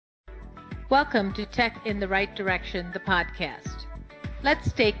Welcome to Tech in the Right Direction, the podcast.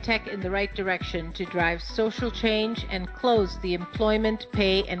 Let's take tech in the right direction to drive social change and close the employment,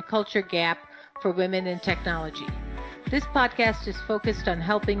 pay, and culture gap for women in technology. This podcast is focused on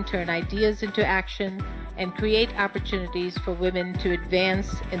helping turn ideas into action and create opportunities for women to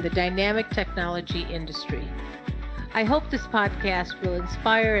advance in the dynamic technology industry. I hope this podcast will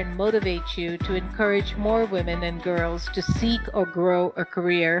inspire and motivate you to encourage more women and girls to seek or grow a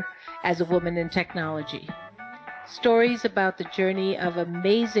career as a woman in technology. Stories about the journey of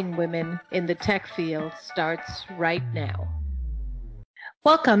amazing women in the tech field starts right now.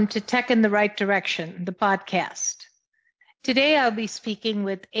 Welcome to Tech in the Right Direction, the podcast. Today I'll be speaking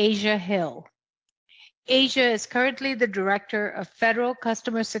with Asia Hill. Asia is currently the Director of Federal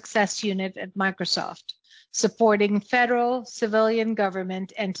Customer Success Unit at Microsoft, supporting federal, civilian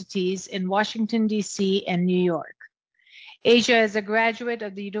government entities in Washington, D.C. and New York. Asia is a graduate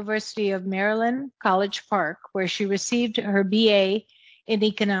of the University of Maryland, College Park, where she received her BA in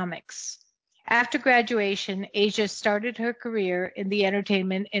economics. After graduation, Asia started her career in the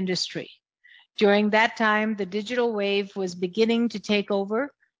entertainment industry. During that time, the digital wave was beginning to take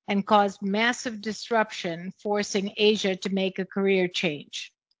over and caused massive disruption, forcing Asia to make a career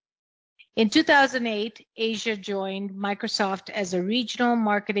change. In 2008, Asia joined Microsoft as a regional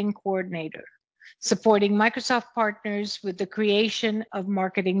marketing coordinator, supporting Microsoft partners with the creation of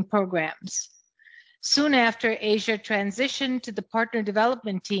marketing programs. Soon after, Asia transitioned to the partner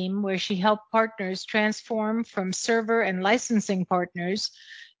development team, where she helped partners transform from server and licensing partners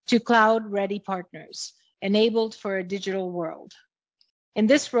to cloud-ready partners, enabled for a digital world. In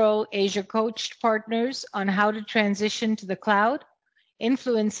this role, Asia coached partners on how to transition to the cloud,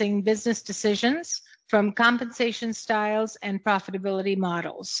 influencing business decisions from compensation styles and profitability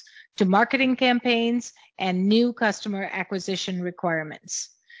models to marketing campaigns and new customer acquisition requirements.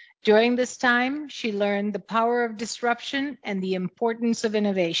 During this time, she learned the power of disruption and the importance of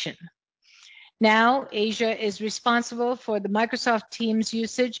innovation. Now, Asia is responsible for the Microsoft Teams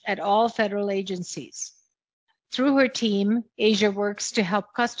usage at all federal agencies. Through her team, Asia works to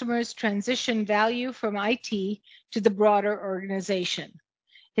help customers transition value from IT to the broader organization.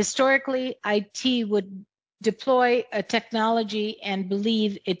 Historically, IT would deploy a technology and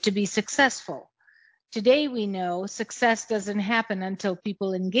believe it to be successful. Today, we know success doesn't happen until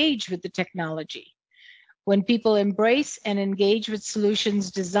people engage with the technology. When people embrace and engage with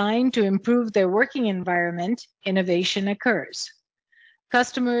solutions designed to improve their working environment, innovation occurs.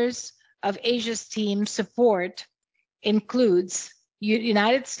 Customers of Asia's team support includes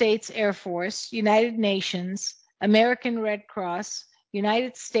United States Air Force, United Nations, American Red Cross,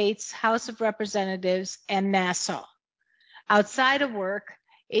 United States House of Representatives, and NASA. Outside of work,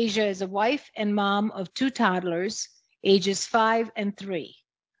 Asia is a wife and mom of 2 toddlers, ages 5 and 3.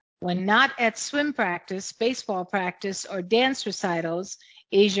 When not at swim practice, baseball practice, or dance recitals,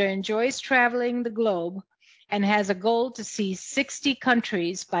 Asia enjoys traveling the globe and has a goal to see 60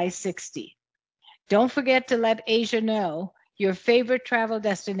 countries by 60. Don't forget to let Asia know your favorite travel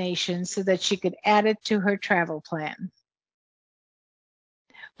destination so that she could add it to her travel plan.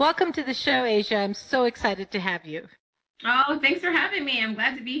 Welcome to the show, Asia. I'm so excited to have you. Oh, thanks for having me. I'm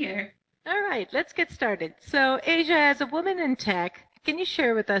glad to be here. All right, let's get started. So, Asia, as a woman in tech, can you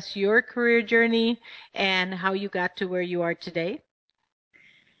share with us your career journey and how you got to where you are today?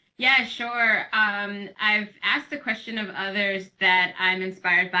 Yeah, sure. I've asked the question of others that I'm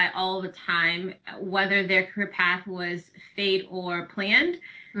inspired by all the time, whether their career path was fate or planned.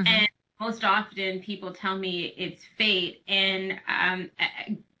 Mm-hmm. And most often people tell me it's fate. And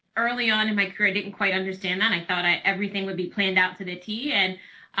early on in my career, I didn't quite understand that. I thought everything would be planned out to the T, and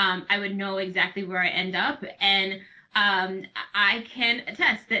I would know exactly where I end up. And I can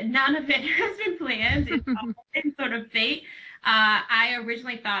attest that none of it has been planned. It's all been sort of fate. I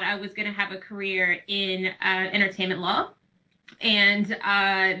originally thought I was going to have a career in entertainment law, and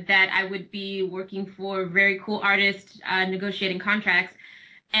that I would be working for very cool artists, negotiating contracts.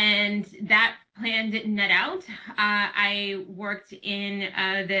 And that plan didn't net out. I worked in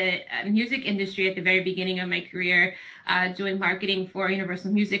the music industry at the very beginning of my career, doing marketing for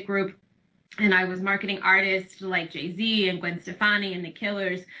Universal Music Group. And I was marketing artists like Jay-Z and Gwen Stefani and The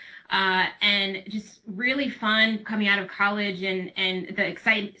Killers. And just really fun coming out of college, and the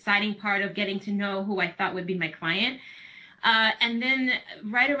exciting part of getting to know who I thought would be my client. And then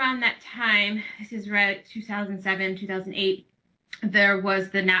right around that time, this is right 2007, 2008, there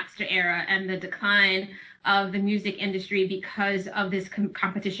was the Napster era and the decline of the music industry because of this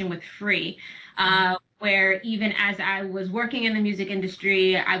competition with free. Where even as I was working in the music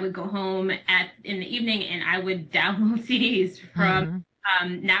industry, I would go home in the evening and I would download CDs from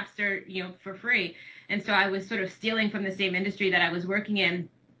Napster, for free. And so I was sort of stealing from the same industry that I was working in.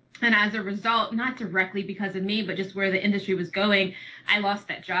 And as a result, not directly because of me, but just where the industry was going, I lost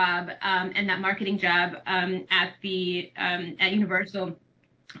that job, and that marketing job at Universal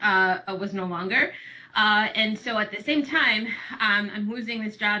was no longer. And so at the same time, I'm losing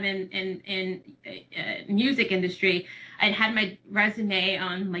this job in music industry. I'd had my resume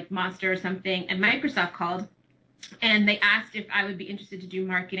on like Monster or something, and Microsoft called, and they asked if I would be interested to do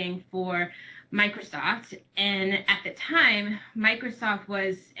marketing for Microsoft. And at the time, Microsoft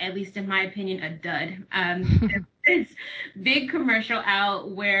was, at least in my opinion, a dud. This big commercial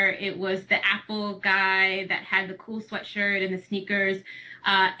out where it was the Apple guy that had the cool sweatshirt and the sneakers,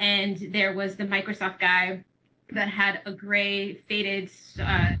 and there was the Microsoft guy that had a gray faded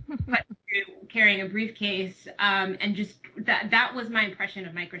carrying a briefcase, and just that was my impression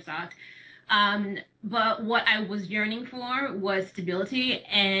of Microsoft. But what I was yearning for was stability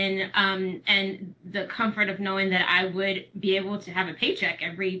and the comfort of knowing that I would be able to have a paycheck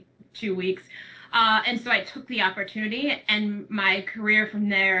every 2 weeks. And so I took the opportunity, and my career from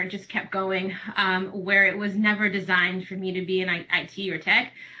there just kept going, where it was never designed for me to be in IT or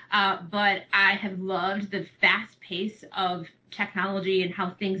tech. But I have loved the fast pace of technology and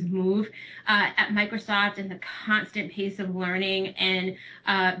how things move at Microsoft, and the constant pace of learning and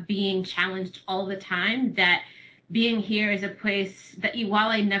being challenged all the time. That being here is a place that, while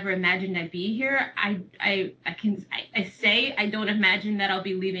I never imagined I'd be here, I say I don't imagine that I'll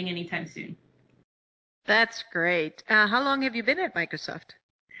be leaving anytime soon. That's great. How long have you been at Microsoft?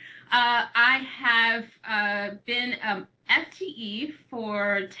 I have been FTE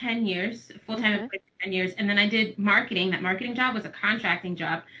for 10 years, full-time employee for 10 years, and then I did marketing. That marketing job was a contracting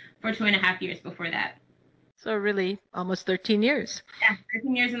job for 2.5 years before that. So really almost 13 years. Yeah,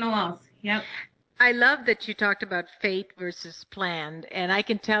 13 years in the walls. Yep. I love that you talked about fate versus planned, and I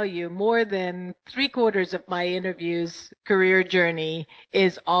can tell you more than 3/4 of my interviews career journey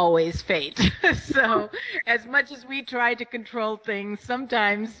is always fate. So as much as we try to control things,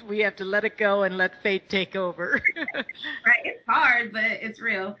 sometimes we have to let it go and let fate take over. Right. It's hard, but it's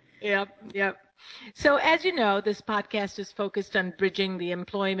real. Yep. So as you know, this podcast is focused on bridging the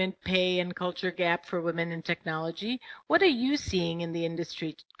employment, pay, and culture gap for women in technology. What are you seeing in the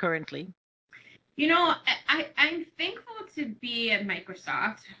industry currently? I'm thankful to be at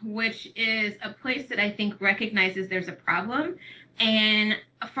Microsoft, which is a place that I think recognizes there's a problem, and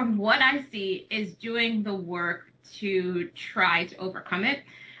from what I see is doing the work to try to overcome it.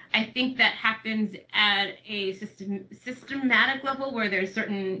 I think that happens at a systematic level, where there's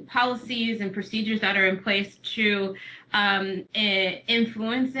certain policies and procedures that are in place to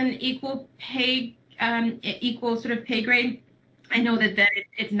influence an equal sort of pay grade. I know that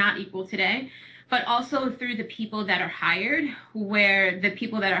it's not equal today, but also through the people that are hired, where the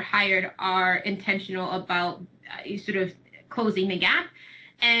people that are hired are intentional about sort of closing the gap.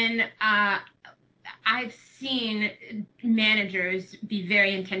 And I've seen managers be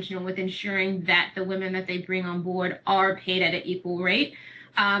very intentional with ensuring that the women that they bring on board are paid at an equal rate.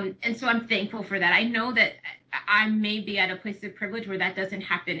 And so I'm thankful for that. I know that I may be at a place of privilege where that doesn't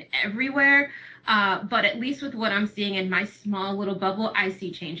happen everywhere, but at least with what I'm seeing in my small little bubble, I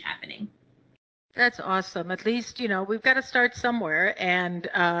see change happening. That's awesome. At least, we've got to start somewhere. And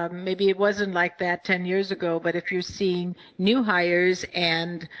maybe it wasn't like that 10 years ago, but if you're seeing new hires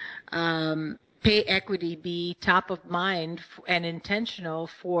and pay equity be top of mind and intentional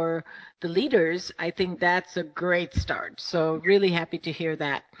for the leaders, I think that's a great start. So really happy to hear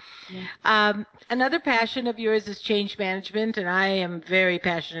that. Yeah. Another passion of yours is change management, and I am very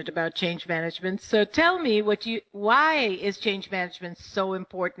passionate about change management. So tell me why is change management so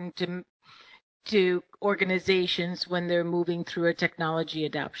important to organizations when they're moving through a technology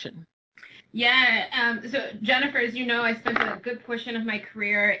adoption? Yeah. So Jennifer, as you know, I spent a good portion of my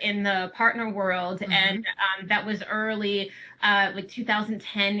career in the partner world, and that was early, like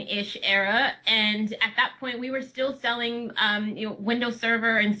 2010-ish era. And at that point, we were still selling, Windows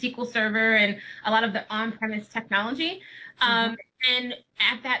Server and SQL Server and a lot of the on-premise technology. And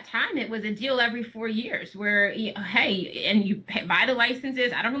at that time, it was a deal every 4 years where, hey, and you buy the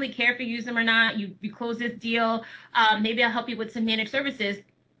licenses. I don't really care if you use them or not. You close this deal. Maybe I'll help you with some managed services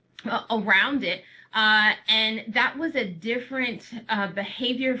around it. And that was a different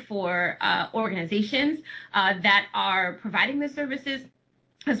behavior for organizations that are providing the services,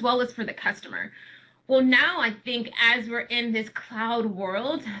 as well as for the customer. Well, now I think as we're in this cloud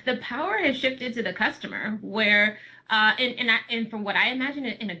world, the power has shifted to the customer, where and from what I imagine,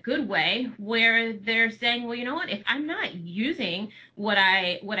 in a good way, where they're saying, well, you know what? If I'm not using what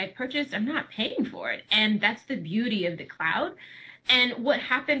I purchased, I'm not paying for it, and that's the beauty of the cloud. And what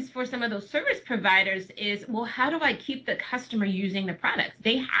happens for some of those service providers is, well, how do I keep the customer using the products?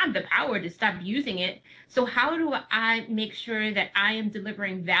 They have the power to stop using it. So how do I make sure that I am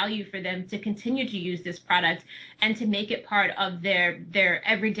delivering value for them to continue to use this product and to make it part of their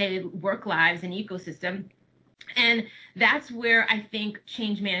everyday work lives and ecosystem? And that's where I think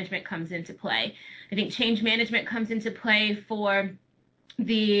change management comes into play. I think change management comes into play for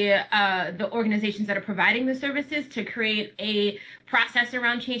the organizations that are providing the services to create a process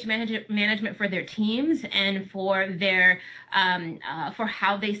around change management for their teams and for their for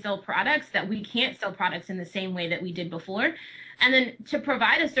how they sell products, that we can't sell products in the same way that we did before, and then to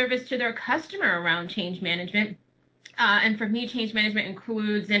provide a service to their customer around change management. And for me, change management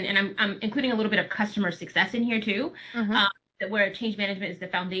includes, and I'm including a little bit of customer success in here too, where change management is the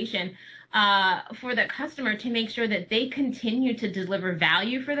foundation for the customer, to make sure that they continue to deliver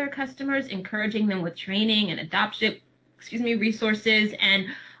value for their customers, encouraging them with training and adoption, resources, and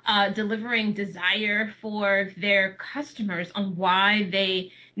delivering desire for their customers on why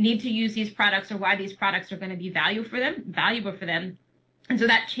they need to use these products or why these products are going to be valuable for them. And so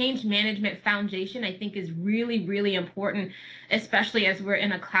that change management foundation, I think, is really, really important, especially as we're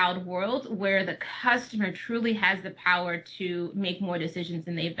in a cloud world where the customer truly has the power to make more decisions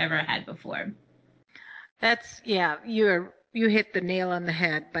than they've ever had before. You hit the nail on the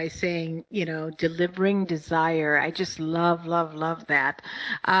head by saying, delivering desire. I just love, love, love that.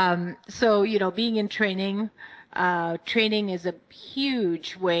 So, being in training, training is a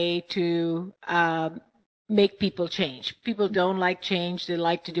huge way to make people change. People don't like change. They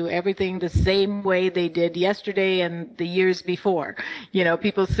like to do everything the same way they did yesterday and the years before.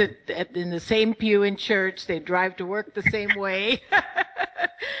 People sit in the same pew in church. They drive to work the same way.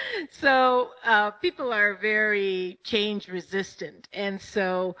 So people are very change resistant. And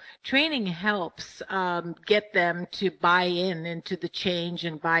so training helps get them to buy in into the change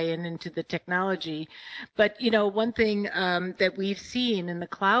and buy in into the technology. But, one thing that we've seen in the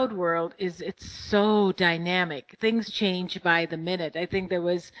cloud world is it's so dynamic. Things change by the minute. I think there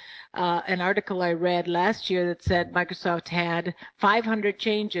was an article I read last year that said Microsoft had 500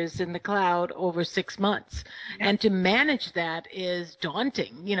 changes in the cloud over 6 months. And to manage that is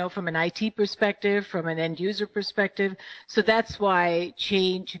daunting, from an IT perspective, from an end user perspective. So that's why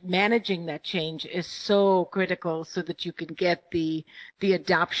managing that change is so critical, so that you can get the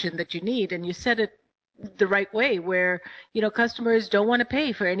adoption that you need. And you said it the right way, where customers don't want to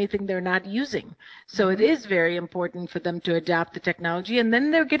pay for anything they're not using. So it is very important for them to adopt the technology, and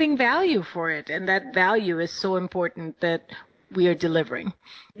then they're getting value for it, and that value is so important that we are delivering.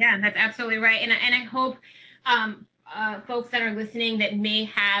 Yeah, that's absolutely right. And I hope folks that are listening that may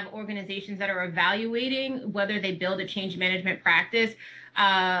have organizations that are evaluating whether they build a change management practice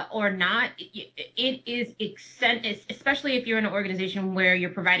or not, it is, especially if you're in an organization where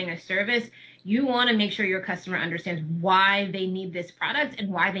you're providing a service, you want to make sure your customer understands why they need this product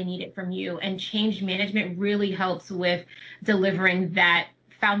and why they need it from you. And change management really helps with delivering that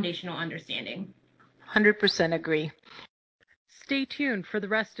foundational understanding. 100% agree. Stay tuned for the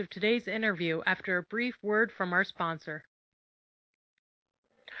rest of today's interview after a brief word from our sponsor.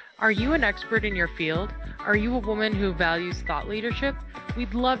 Are you an expert in your field? Are you a woman who values thought leadership?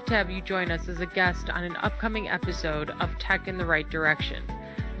 We'd love to have you join us as a guest on an upcoming episode of Tech in the Right Direction.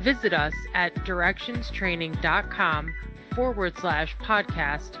 Visit us at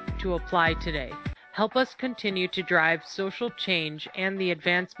directionstraining.com/podcast to apply today. Help us continue to drive social change and the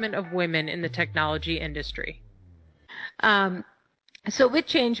advancement of women in the technology industry. So with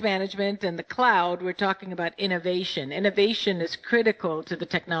change management and the cloud, we're talking about innovation. Innovation is critical to the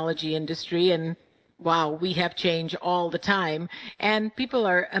technology industry, and wow, we have change all the time. And people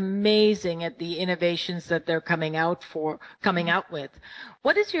are amazing at the innovations that they're coming out with.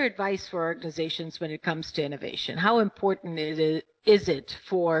 What is your advice for organizations when it comes to innovation? How important is it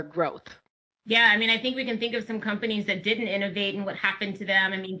for growth? Yeah, I mean, I think we can think of some companies that didn't innovate and what happened to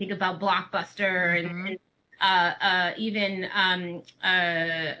them. I mean, think about Blockbuster and even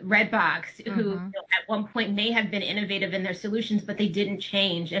Redbox, who at one point may have been innovative in their solutions, but they didn't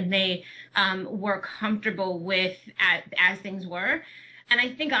change, and they were comfortable with as things were. And I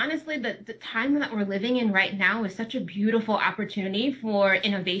think, honestly, the time that we're living in right now is such a beautiful opportunity for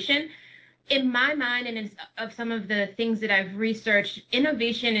innovation. In my mind, and of some of the things that I've researched,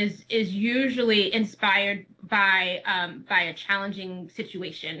 innovation is usually inspired by a challenging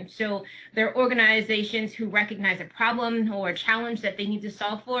situation. So there are organizations who recognize a problem or a challenge that they need to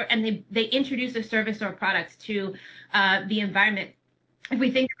solve for, and they introduce a service or product to the environment. If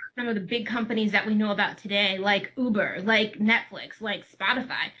we think of some of the big companies that we know about today, like Uber, like Netflix, like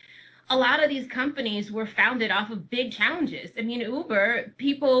Spotify, a lot of these companies were founded off of big challenges. I mean, Uber,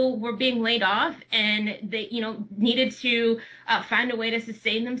 people were being laid off and they, needed to find a way to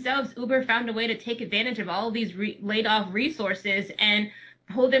sustain themselves. Uber found a way to take advantage of all of these laid off resources and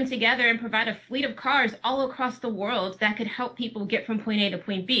pull them together and provide a fleet of cars all across the world that could help people get from point A to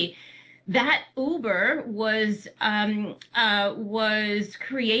point B. That Uber was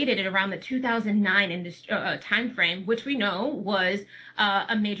created at around the 2009 timeframe, which we know was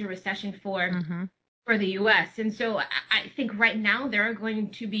a major recession for the U.S. And so I think right now there are going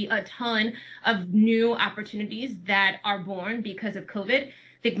to be a ton of new opportunities that are born because of COVID. I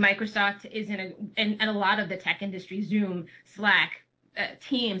think Microsoft is and a lot of the tech industry, Zoom, Slack,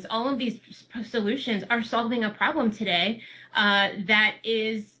 Teams, all of these solutions are solving a problem today that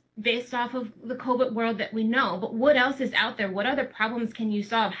is based off of the COVID world that we know. But what else is out there? What other problems can you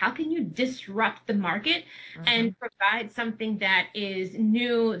solve? How can you disrupt the market and provide something that is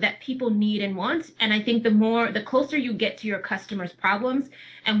new, that people need and want? And I think the closer you get to your customers' problems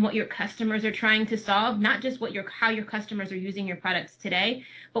and what your customers are trying to solve, not just how your customers are using your products today,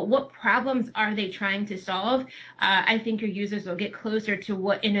 but what problems are they trying to solve? I think your users will get closer to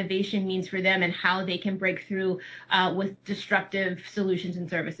what innovation means for them and how they can break through with disruptive solutions and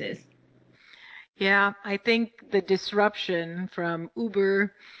services. Yeah, I think the disruption from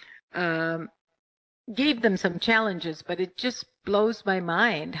Uber gave them some challenges, but it just blows my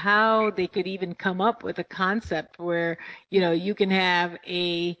mind how they could even come up with a concept where, you can have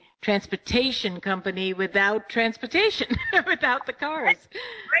a transportation company without transportation, without the cars.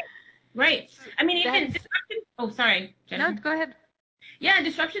 Right. I mean, even disruption. Oh, sorry, Jennifer. No, go ahead. Yeah,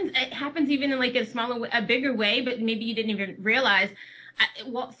 disruptions, it happens even in like a bigger way, but maybe you didn't even realize.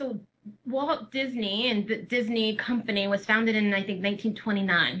 So Walt Disney and the Disney Company was founded in, I think,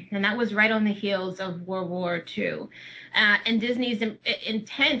 1929, and that was right on the heels of World War II. And Disney's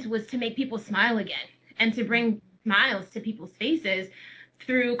intent was to make people smile again and to bring smiles to people's faces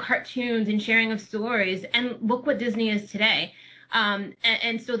through cartoons and sharing of stories. And look what Disney is today.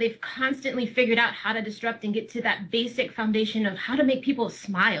 And so they've constantly figured out how to disrupt and get to that basic foundation of how to make people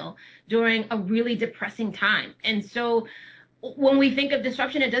smile during a really depressing time. And so when we think of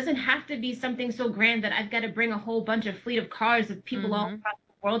disruption, it doesn't have to be something so grand that I've got to bring a whole bunch of fleet of cars of people all across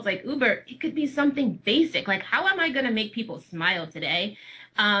the world like Uber. It could be something basic, like how am I going to make people smile today?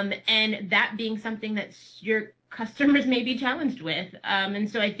 And that being something that your customers may be challenged with. And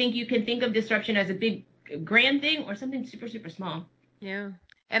so I think you can think of disruption as a big grand thing or something super, super small. Yeah.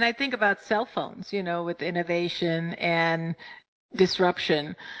 And I think about cell phones, with innovation and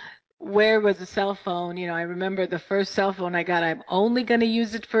disruption. Where was a cell phone? I remember the first cell phone I got, I'm only going to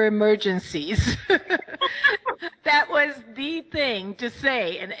use it for emergencies. That was the thing to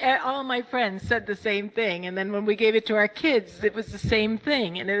say. And all my friends said the same thing. And then when we gave it to our kids, it was the same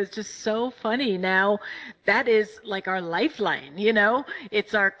thing. And it was just so funny. Now, that is like our lifeline,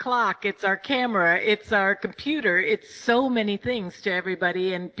 It's our clock, it's our camera, it's our computer. It's so many things to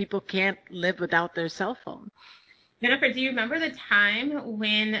everybody, and people can't live without their cell phone. Jennifer, do you remember the time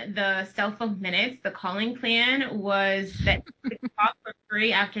when the cell phone minutes, the calling plan was that you could call for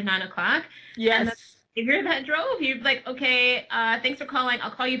free after 9 o'clock? Yes. And the behavior that drove, you'd be like, okay, thanks for calling.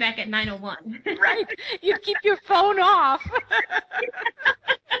 I'll call you back at 9:01. Right. You keep your phone off.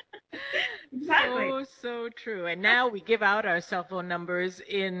 Exactly. So true. And now we give out our cell phone numbers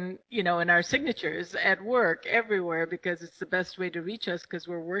in our signatures at work, everywhere, because it's the best way to reach us because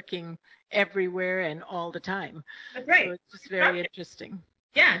we're working everywhere and all the time. That's right. So it's just very interesting.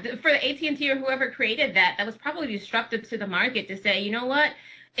 Yeah, for the AT&T or whoever created that was probably disruptive to the market to say, you know what?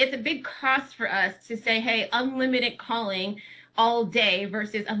 It's a big cost for us to say, hey, unlimited calling all day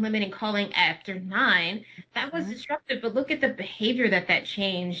versus unlimited calling after 9. That was disruptive, but look at the behavior that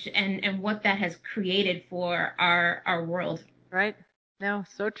changed and what that has created for our world. Right. No,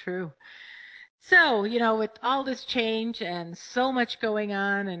 so true. So, with all this change and so much going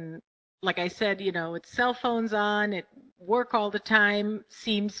on, and like I said, with cell phones on, at work all the time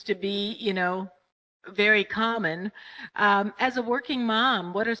seems to be, very common. As a working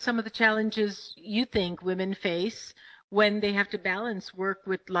mom, what are some of the challenges you think women face when they have to balance work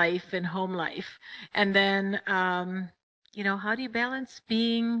with life and home life? And then, how do you balance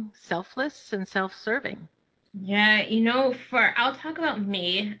being selfless and self-serving? Yeah, I'll talk about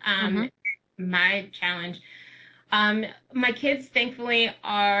me, my challenge. My kids, thankfully,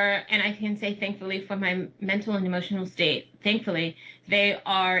 and I can say thankfully for my mental and emotional state, thankfully, they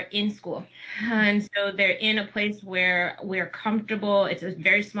are in school. And so they're in a place where we're comfortable. It's a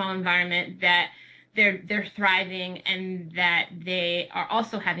very small environment that they're thriving and that they are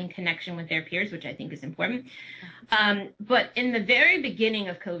also having connection with their peers, which I think is important. But in the very beginning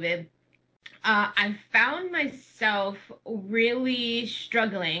of COVID, I found myself really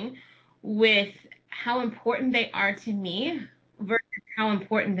struggling with how important they are to me versus how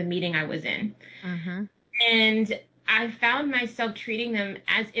important the meeting I was in. Mm-hmm. And I found myself treating them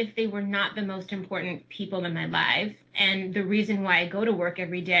as if they were not the most important people in my life. And the reason why I go to work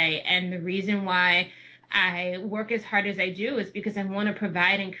every day and the reason why I work as hard as I do is because I want to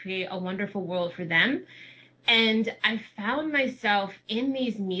provide and create a wonderful world for them. And I found myself in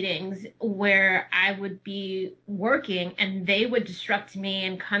these meetings where I would be working and they would disrupt me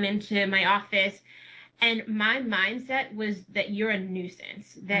and come into my office. And my mindset was that you're a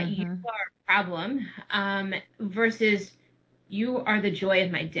nuisance, that you Mm-hmm. are a problem, versus you are the joy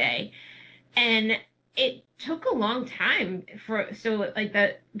of my day. And it took a long time so like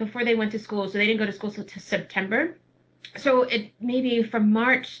before they went to school, so they didn't go to school till September. So it maybe from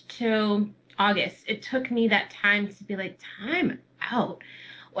March till August, it took me that time to be like, time out.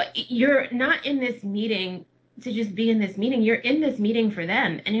 What, you're not in this meeting to just be in this meeting. You're in this meeting for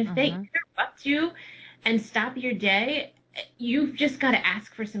them. And if they Mm-hmm. interrupt you and stop your day, you've just got to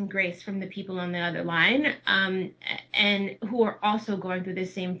ask for some grace from the people on the other line, and who are also going through the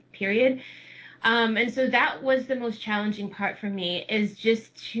same period. And so that was the most challenging part for me, is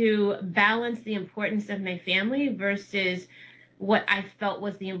just to balance the importance of my family versus what I felt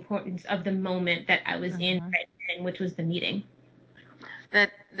was the importance of the moment that I was in, Mm-hmm. right then, which was the meeting.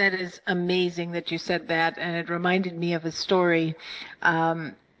 That is amazing that you said that, and it reminded me of a story.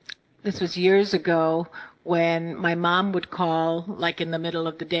 Um, this was years ago when my mom would call, like in the middle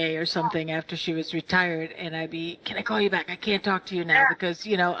of the day or something after she was retired, and I'd be, "Can I call you back? I can't talk to you now because,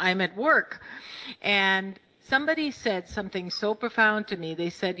 I'm at work." And somebody said something so profound to me. They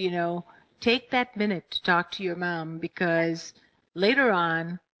said, take that minute to talk to your mom because later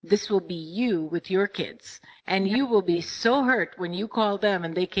on, this will be you with your kids. And Yeah. you will be so hurt when you call them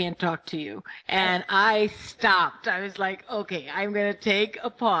and they can't talk to you. And I stopped. I was like, okay, I'm going to take a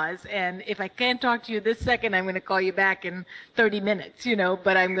pause. And if I can't talk to you this second, I'm going to call you back in 30 minutes,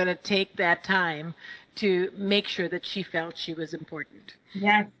 but I'm going to take that time to make sure that she felt she was important.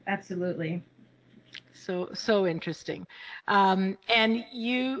 Yes, absolutely. So interesting. And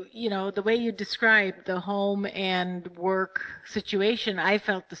the way you described the home and work situation, I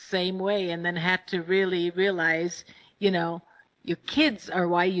felt the same way and then had to really realize, you know, your kids are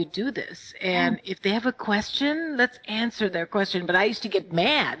why you do this. Yeah. And if they have a question, let's answer their question. But I used to get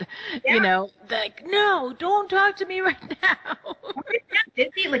mad, Yeah. like, no, don't talk to me right now. Are you not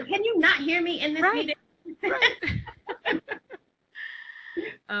busy? Like, can you not hear me in this Right, meeting? right.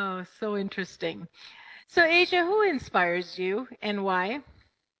 Oh, so interesting. So, Asia, who inspires you and why?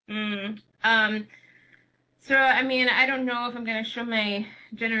 Mm. So, I mean, I don't know if I'm going to show my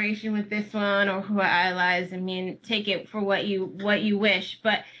generation with this one or who I idolize. I mean, take it for what you wish.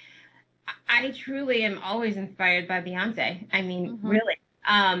 But I truly am always inspired by Beyonce. I mean, Mm-hmm. really.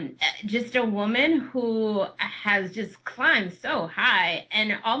 Just a woman who has just climbed so high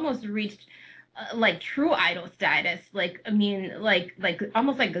and almost reached like true idol status. Like, I mean, like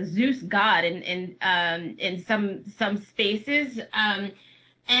almost like a Zeus god in some spaces. And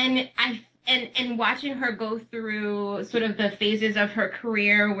watching her go through sort of the phases of her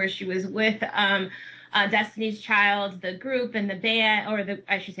career where she was with Destiny's Child, the group and the band, or the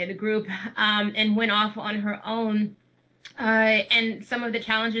I should say the group, and went off on her own, and some of the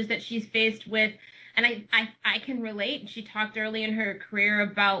challenges that she's faced with. And I can relate. She talked early in her career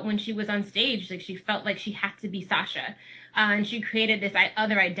about when she was on stage, like she felt like she had to be Sasha. And she created this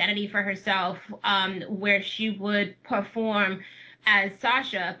other identity for herself, where she would perform as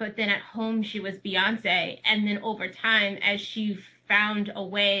Sasha, but then at home she was Beyonce. And then over time, as she found a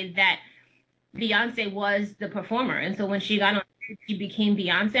way that Beyonce was the performer. And so when she got on stage, she became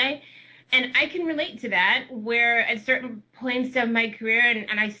Beyonce. And I can relate to that, where at certain points of my career,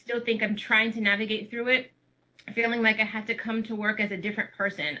 and I still think I'm trying to navigate through it, feeling like I had to come to work as a different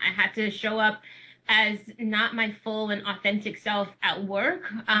person. I had to show up as not my full and authentic self at work,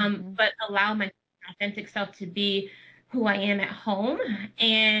 Mm-hmm. but allow my authentic self to be who I am at home.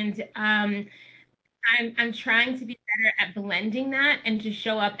 And I'm trying to be better at blending that and to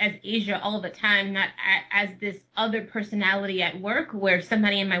show up as Asia all the time, not as this other personality at work where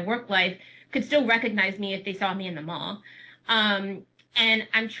somebody in my work life could still recognize me if they saw me in the mall. Um, and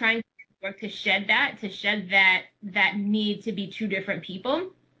I'm trying to work to shed that need to be two different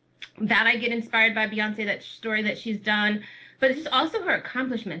people. That I get inspired by Beyonce, that story that she's done, but it's also her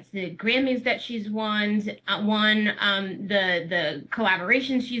accomplishments, the Grammys that she's won, the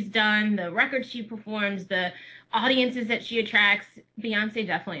collaborations she's done, the records she performs, the audiences that she attracts. Beyonce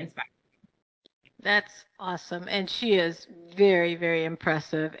definitely inspires. That's awesome. And she is very, very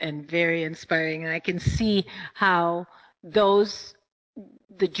impressive and very inspiring. And I can see how those,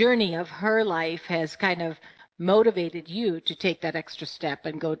 the journey of her life has kind of motivated you to take that extra step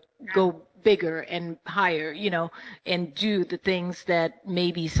and go bigger and higher, and do the things that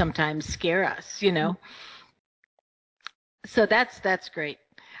maybe sometimes scare us. So that's great.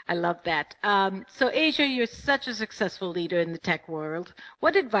 I love that. So Asia, you're such a successful leader in the tech world.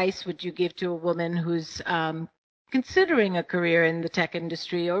 What advice would you give to a woman who's considering a career in the tech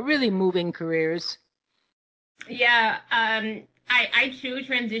industry or really moving careers? Yeah, I too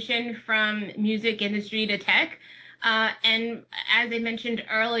transitioned from music industry to tech. And as I mentioned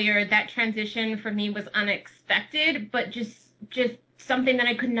earlier, that transition for me was unexpected, but just something that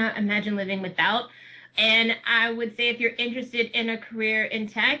I could not imagine living without. And I would say if you're interested in a career in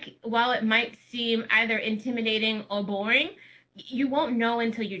tech, while it might seem either intimidating or boring, you won't know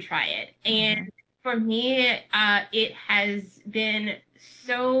until you try it. And for me, it has been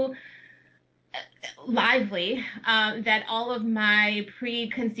so lively that all of my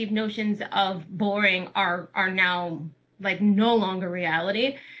preconceived notions of boring are now like no longer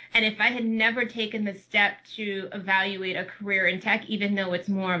reality. And if I had never taken the step to evaluate a career in tech, even though it's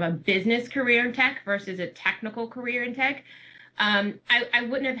more of a business career in tech versus a technical career in tech, I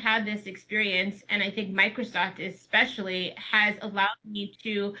wouldn't have had this experience. And I think Microsoft especially has allowed me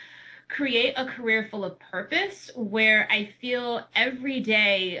to create a career full of purpose where I feel every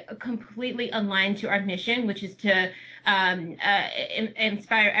day completely aligned to our mission, which is to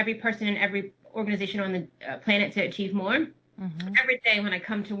inspire every person in every organization on the planet to achieve more. Every day when I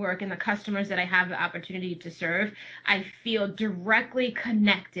come to work and the customers that I have the opportunity to serve, I feel directly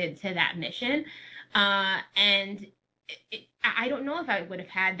connected to that mission. And I don't know if I would have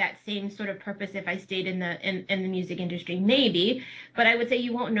had that same sort of purpose if I stayed in the music industry, maybe, but I would say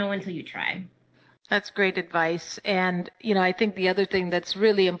you won't know until you try. That's great advice. And, I think the other thing that's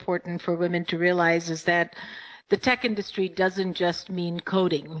really important for women to realize is that the tech industry doesn't just mean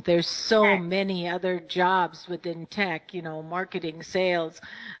coding. There's so many other jobs within tech, marketing, sales,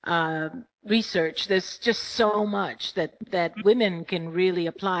 research. There's just so much that women can really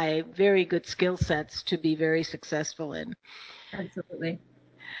apply very good skill sets to be very successful in. Absolutely.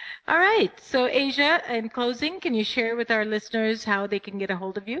 All right. So Asia, in closing, can you share with our listeners how they can get a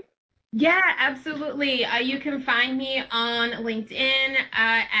hold of you? Yeah, absolutely. You can find me on LinkedIn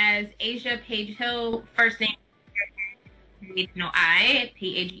as Asia Page Hill, first name, no I,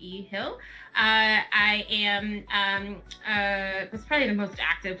 Page Hill. I am, it's probably the most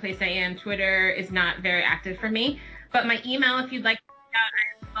active place I am. Twitter is not very active for me, but my email, if you'd like to check out,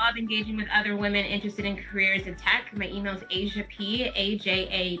 I love engaging with other women interested in careers in tech. My email is AsiaP,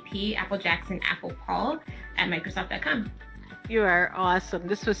 AJAP, Apple Jackson, Apple Paul, at Microsoft.com. You are awesome.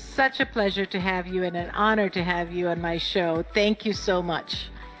 This was such a pleasure to have you and an honor to have you on my show. Thank you so much.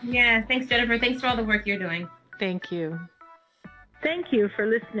 Yeah, thanks, Jennifer. Thanks for all the work you're doing. Thank you. Thank you for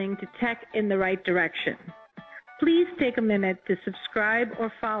listening to Tech in the Right Direction. Please take a minute to subscribe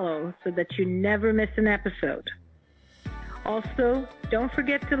or follow so that you never miss an episode. Also, don't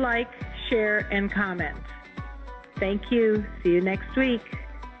forget to like, share, and comment. Thank you. See you next week.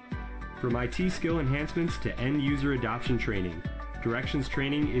 From IT skill enhancements to end-user adoption training, Directions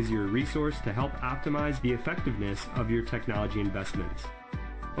Training is your resource to help optimize the effectiveness of your technology investments.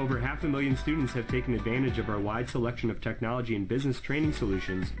 Over 500,000 students have taken advantage of our wide selection of technology and business training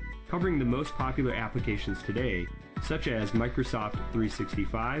solutions covering the most popular applications today, such as Microsoft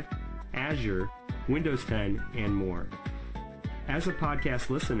 365, Azure, Windows 10, and more. As a podcast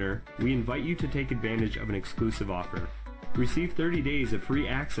listener, we invite you to take advantage of an exclusive offer. Receive 30 days of free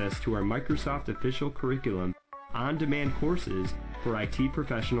access to our Microsoft official curriculum on-demand courses for IT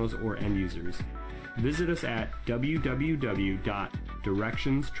professionals or end users. Visit us at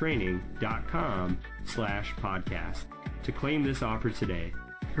www.directionstraining.com/podcast to claim this offer today.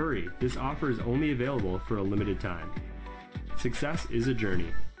 Hurry, this offer is only available for a limited time. Success is a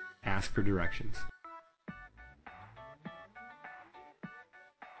journey. Ask for directions.